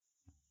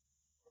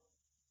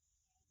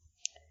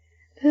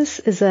This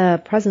is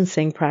a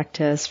presencing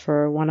practice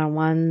for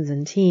one-on-ones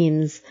and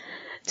teams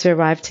to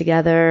arrive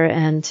together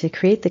and to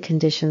create the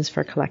conditions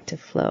for collective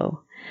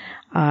flow.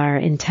 Our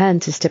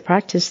intent is to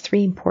practice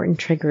 3 important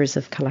triggers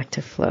of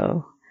collective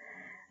flow: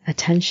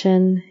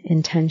 attention,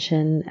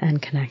 intention, and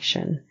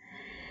connection.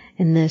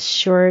 In this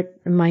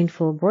short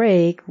mindful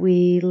break,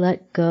 we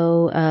let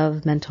go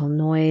of mental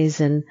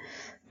noise and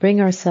bring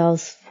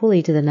ourselves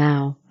fully to the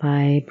now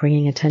by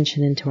bringing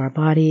attention into our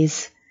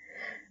bodies.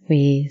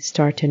 We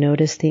start to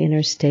notice the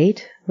inner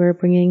state we're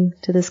bringing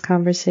to this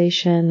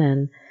conversation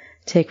and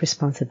take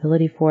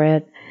responsibility for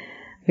it.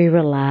 We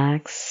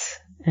relax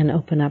and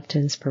open up to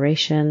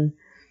inspiration,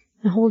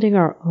 and holding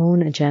our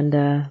own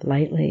agenda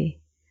lightly.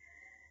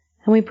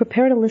 And we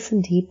prepare to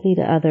listen deeply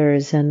to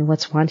others and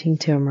what's wanting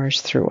to emerge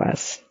through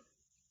us.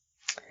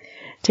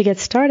 To get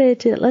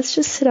started, let's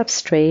just sit up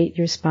straight,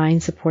 your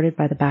spine supported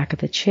by the back of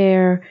the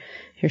chair,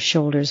 your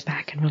shoulders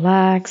back and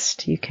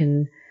relaxed. You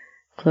can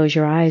close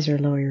your eyes or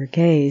lower your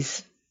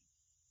gaze.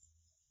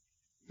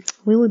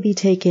 We will be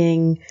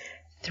taking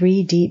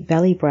 3 deep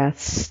belly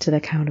breaths to the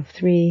count of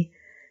 3,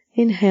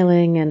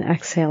 inhaling and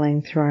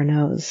exhaling through our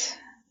nose.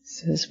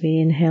 So as we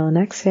inhale and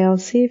exhale,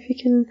 see if you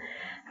can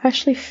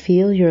actually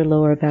feel your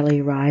lower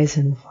belly rise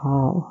and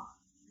fall.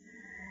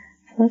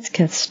 So let's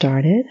get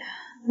started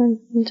and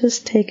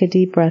just take a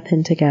deep breath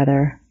in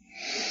together.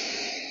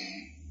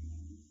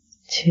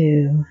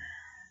 2,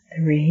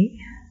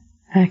 3,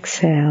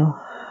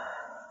 exhale.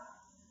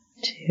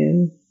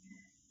 2,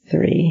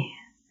 3.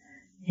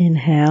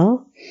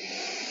 Inhale.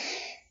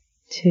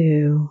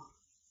 2,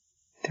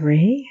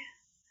 3.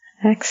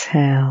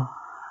 Exhale.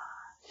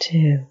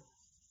 2,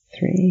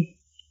 3.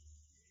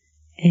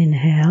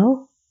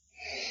 Inhale.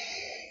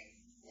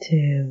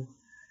 2,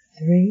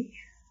 3.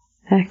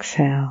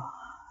 Exhale.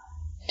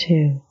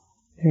 2,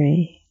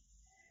 3.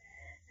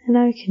 And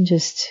now you can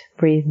just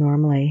breathe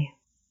normally.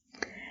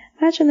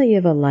 Imagine that you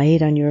have a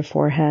light on your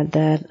forehead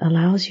that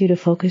allows you to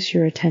focus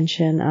your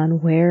attention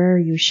on where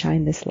you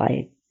shine this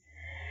light.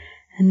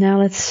 And now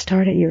let's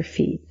start at your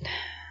feet.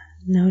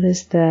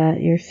 Notice that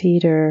your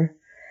feet are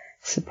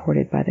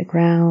supported by the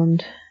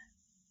ground.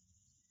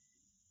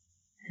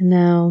 And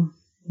now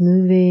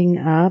moving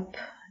up,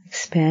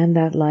 expand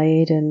that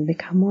light and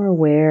become more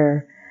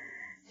aware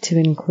to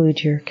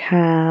include your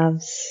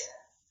calves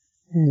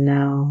and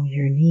now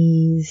your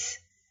knees,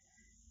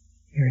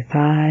 your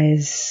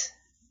thighs,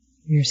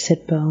 your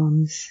sit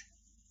bones,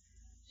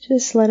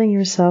 just letting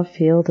yourself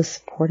feel the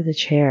support of the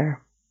chair.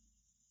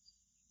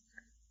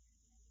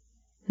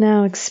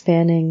 Now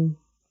expanding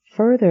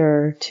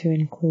further to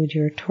include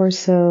your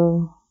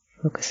torso,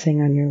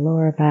 focusing on your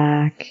lower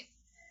back,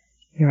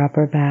 your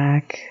upper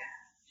back.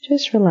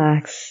 Just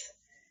relax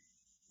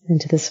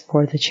into the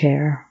support of the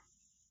chair.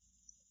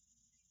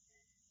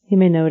 You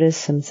may notice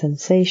some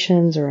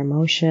sensations or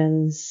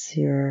emotions.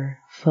 Your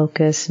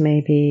focus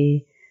may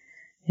be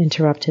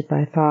interrupted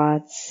by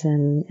thoughts,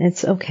 and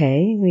it's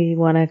okay. We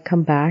want to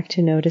come back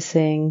to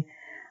noticing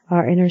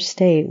our inner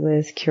state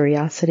with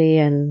curiosity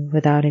and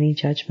without any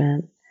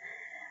judgment.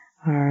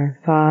 Our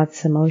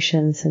thoughts,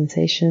 emotions,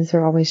 sensations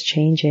are always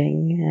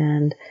changing,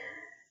 and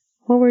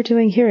what we're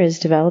doing here is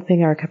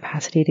developing our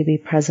capacity to be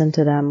present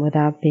to them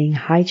without being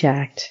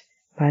hijacked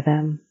by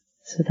them,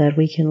 so that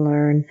we can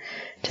learn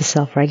to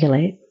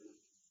self-regulate.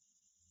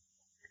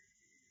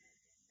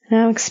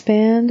 Now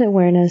expand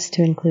awareness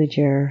to include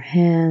your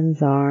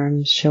hands,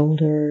 arms,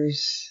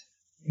 shoulders,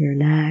 your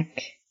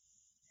neck.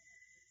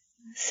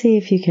 See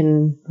if you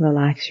can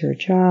relax your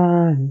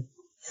jaw and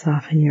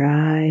soften your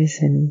eyes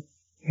and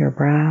your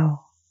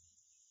brow.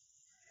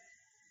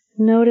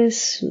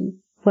 Notice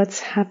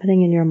what's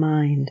happening in your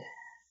mind.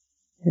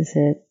 Is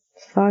it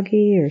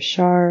foggy or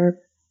sharp?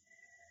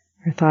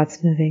 Are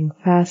thoughts moving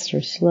fast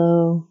or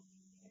slow?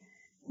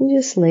 And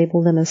just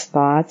label them as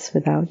thoughts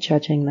without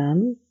judging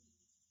them.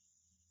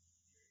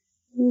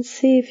 And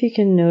see if you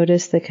can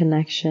notice the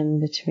connection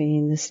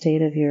between the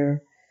state of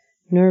your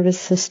nervous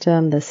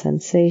system, the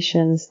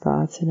sensations,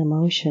 thoughts, and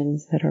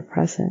emotions that are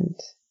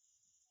present.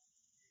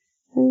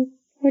 And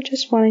we're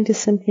just wanting to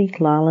simply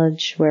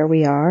acknowledge where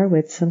we are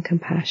with some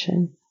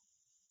compassion.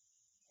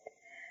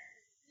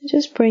 And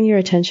just bring your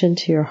attention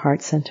to your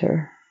heart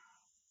center.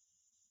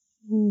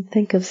 And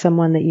think of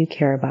someone that you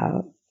care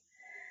about.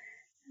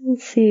 And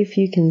see if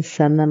you can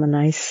send them a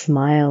nice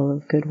smile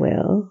of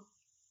goodwill.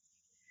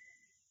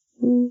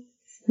 And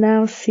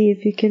now see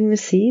if you can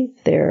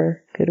receive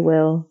their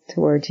goodwill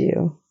towards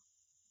you.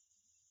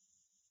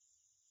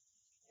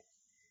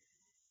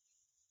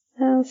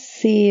 Now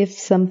see if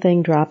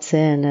something drops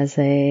in as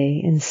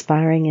a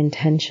inspiring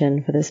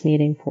intention for this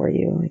meeting for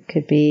you. It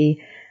could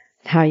be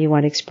how you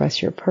want to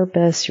express your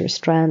purpose, your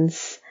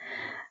strengths,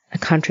 a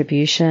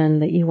contribution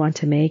that you want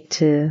to make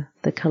to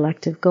the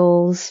collective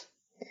goals.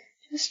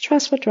 Just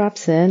trust what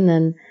drops in,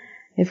 and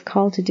if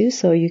called to do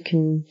so, you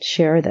can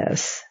share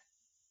this.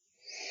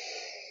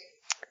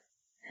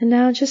 And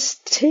now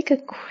just take a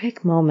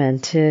quick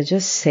moment to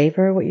just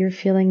savor what you're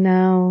feeling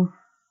now.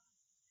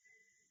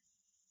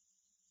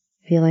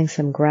 Feeling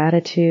some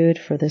gratitude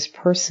for this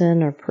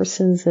person or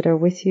persons that are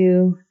with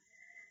you.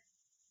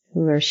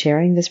 who are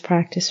sharing this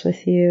practice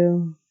with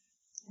you.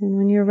 And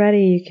when you're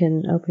ready, you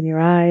can open your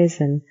eyes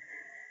and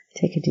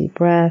take a deep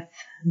breath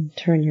and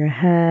turn your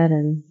head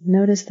and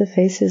notice the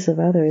faces of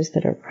others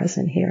that are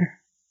present here.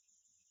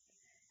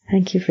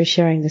 Thank you for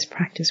sharing this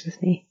practice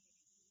with me.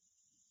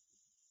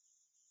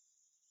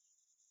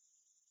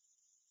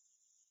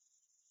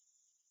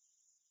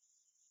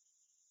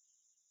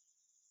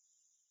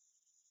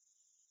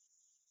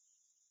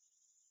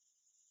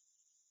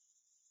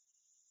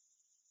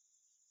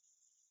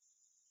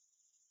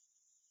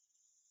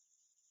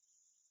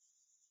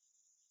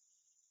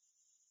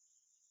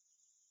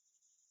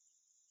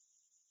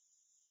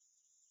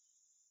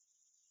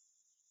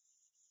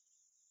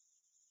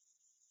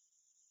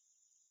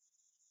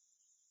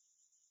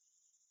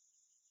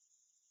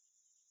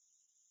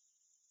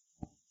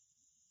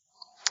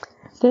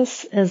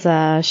 This is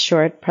a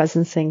short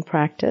presencing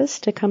practice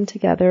to come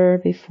together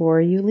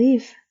before you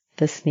leave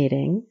this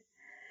meeting.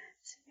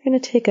 So you're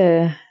going to take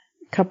a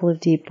couple of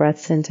deep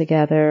breaths in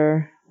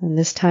together. And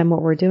this time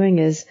what we're doing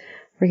is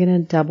we're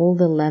going to double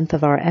the length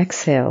of our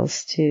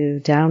exhales to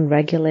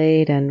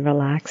down-regulate and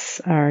relax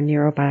our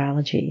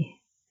neurobiology.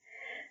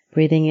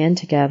 Breathing in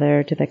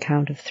together to the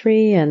count of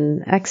 3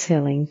 and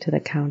exhaling to the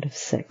count of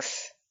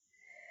 6.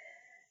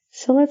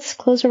 So let's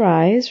close our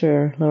eyes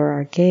or lower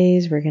our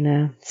gaze. We're going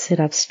to sit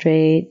up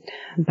straight,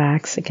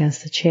 backs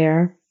against the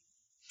chair.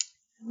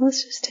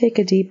 Let's just take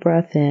a deep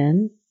breath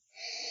in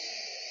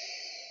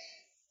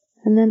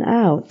and then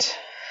out.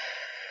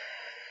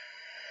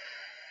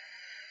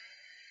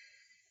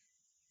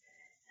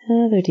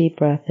 Another deep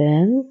breath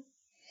in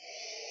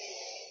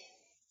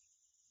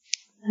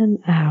and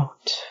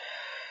out.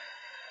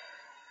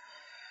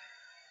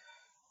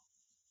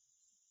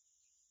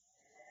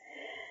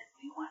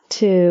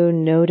 To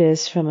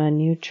notice from a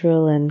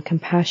neutral and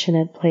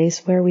compassionate place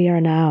where we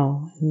are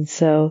now. And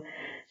so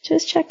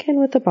just check in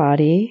with the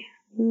body.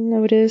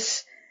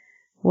 Notice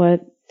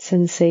what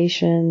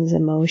sensations,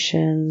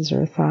 emotions,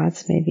 or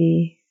thoughts may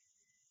be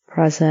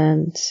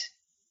present.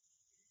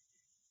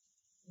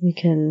 You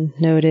can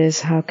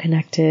notice how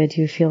connected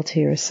you feel to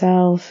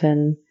yourself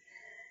and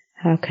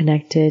how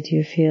connected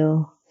you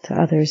feel to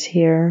others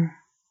here.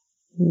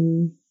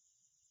 And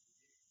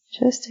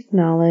just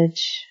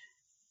acknowledge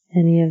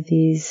any of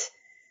these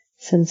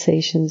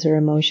sensations or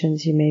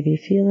emotions you may be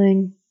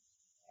feeling,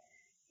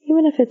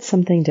 even if it's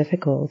something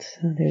difficult.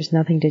 There's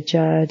nothing to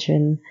judge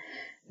and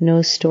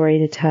no story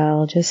to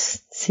tell.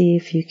 Just see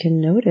if you can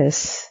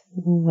notice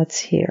what's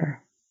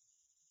here.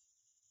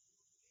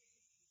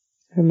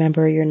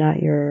 Remember, you're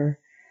not your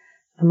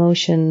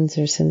emotions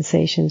or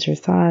sensations or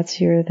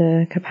thoughts. You're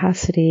the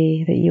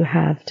capacity that you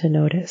have to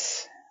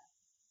notice.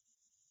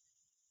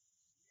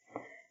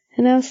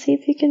 And now see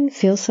if you can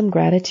feel some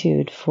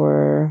gratitude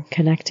for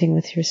connecting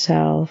with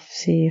yourself.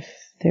 See if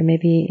there may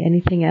be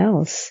anything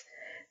else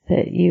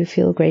that you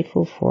feel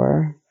grateful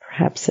for.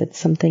 Perhaps it's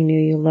something new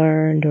you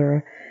learned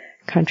or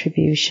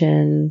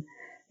contribution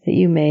that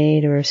you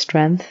made or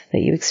strength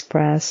that you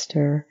expressed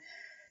or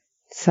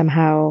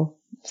somehow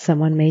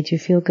someone made you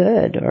feel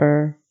good,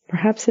 or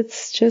perhaps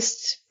it's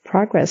just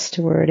progress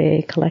toward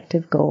a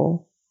collective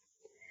goal.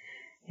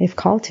 If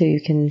called to, you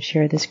can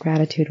share this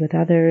gratitude with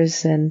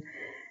others, and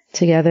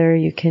together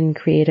you can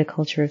create a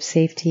culture of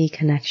safety,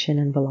 connection,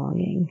 and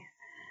belonging.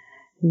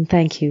 And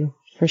thank you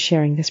for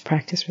sharing this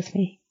practice with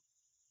me.